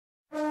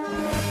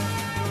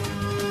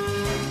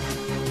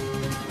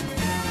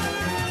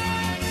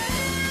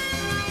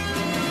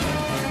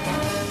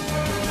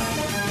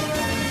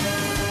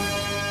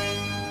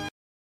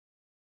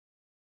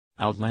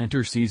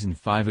Outlander Season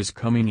 5 is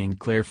coming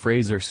and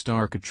Fraser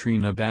star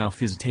Caitriona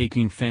Balfe is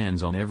taking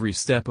fans on every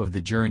step of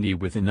the journey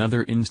with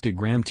another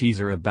Instagram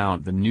teaser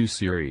about the new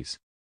series.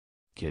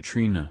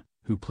 Caitriona,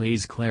 who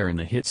plays Claire in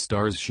the hit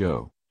Starz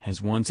show,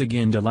 has once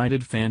again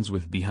delighted fans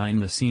with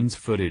behind-the-scenes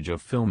footage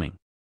of filming.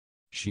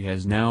 She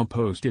has now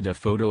posted a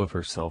photo of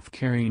herself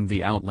carrying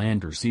the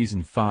Outlander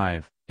Season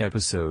 5,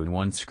 Episode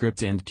 1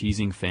 script and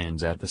teasing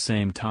fans at the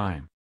same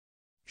time.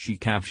 She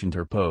captioned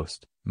her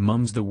post,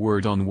 "Mum's the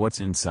word on what's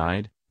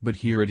inside, but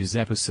here it is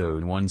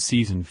Episode 1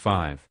 Season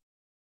 5.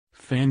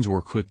 Fans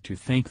were quick to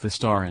thank the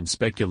star and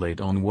speculate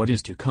on what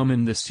is to come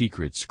in the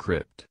secret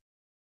script.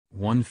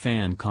 One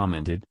fan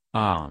commented,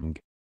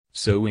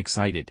 so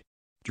excited.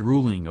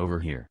 Drooling over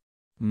here.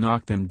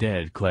 Knock them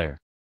dead, Claire.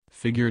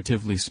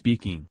 Figuratively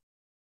speaking."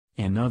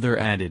 Another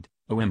added,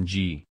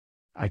 "OMG.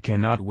 I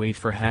cannot wait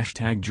for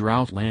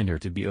 #Outlander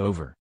to be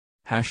over.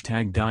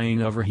 #dying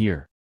over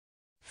here."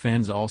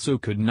 Fans also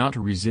could not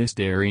resist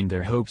airing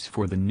their hopes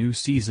for the new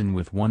season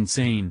with one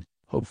saying,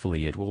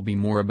 "Hopefully it will be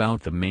more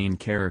about the main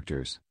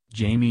characters,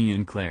 Jamie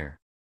and Claire.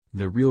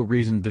 The real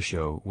reason the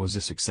show was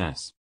a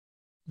success."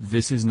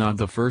 This is not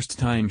the first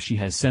time she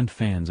has sent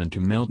fans into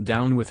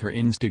meltdown with her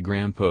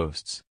Instagram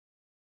posts.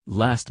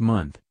 Last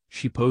month,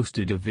 she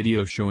posted a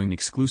video showing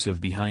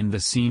exclusive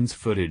behind-the-scenes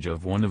footage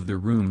of one of the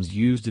rooms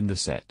used in the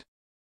set.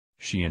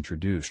 She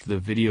introduced the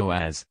video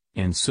as,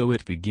 "And so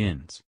it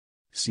begins.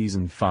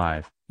 Season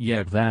 5,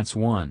 yep, that's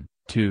 1,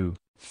 2,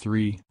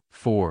 3,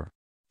 4,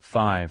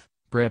 5,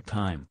 prep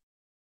time.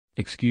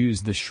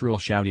 Excuse the shrill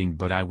shouting,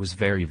 but I was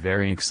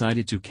very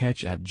excited to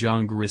catch at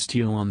Heughan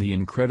Caitriona on the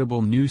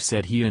incredible new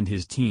set he and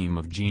his team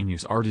of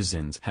genius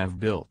artisans have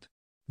built.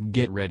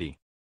 Get ready."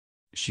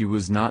 She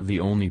was not the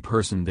only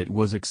person that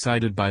was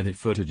excited by the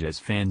footage, as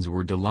fans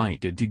were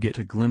delighted to get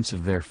a glimpse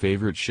of their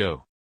favorite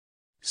show.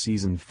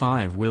 Season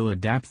 5 will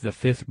adapt the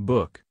fifth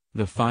book,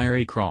 The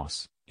Fiery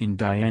Cross, in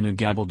Diana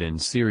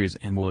Gabaldon's series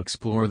and will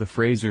explore the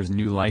Frasers'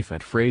 new life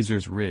at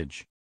Fraser's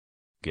Ridge.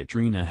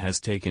 Caitriona has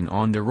taken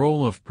on the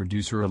role of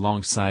producer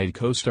alongside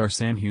co-star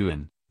Sam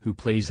Heughan, who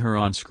plays her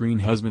on-screen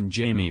husband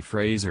Jamie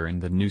Fraser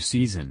in the new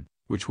season,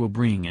 which will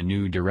bring a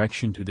new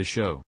direction to the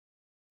show.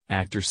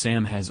 Actor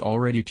Sam has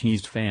already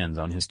teased fans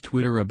on his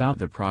Twitter about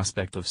the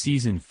prospect of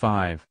Season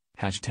 5,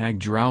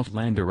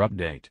 #Outlander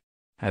update.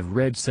 "Have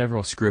read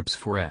several scripts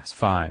for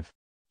S5.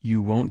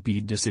 You won't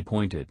be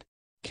disappointed.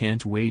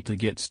 Can't wait to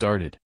get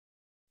started."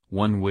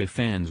 One way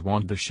fans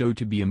want the show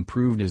to be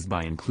improved is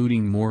by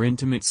including more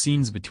intimate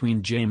scenes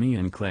between Jamie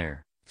and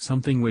Claire,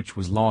 something which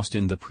was lost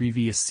in the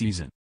previous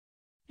season.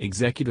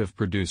 Executive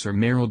producer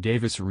Meryl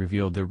Davis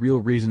revealed the real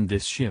reason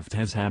this shift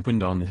has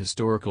happened on the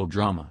historical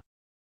drama.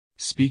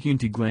 Speaking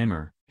to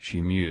Glamour,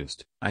 she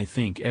mused, "I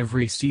think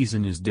every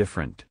season is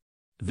different.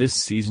 This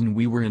season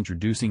we were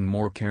introducing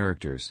more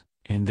characters,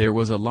 and there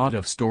was a lot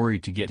of story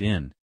to get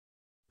in.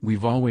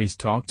 We've always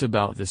talked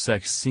about the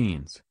sex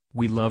scenes,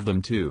 we love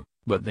them too,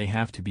 but they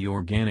have to be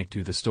organic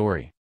to the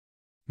story."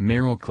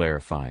 Meryl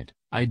clarified,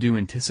 "I do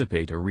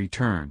anticipate a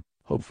return,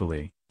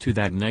 hopefully, to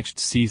that next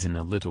season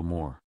a little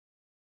more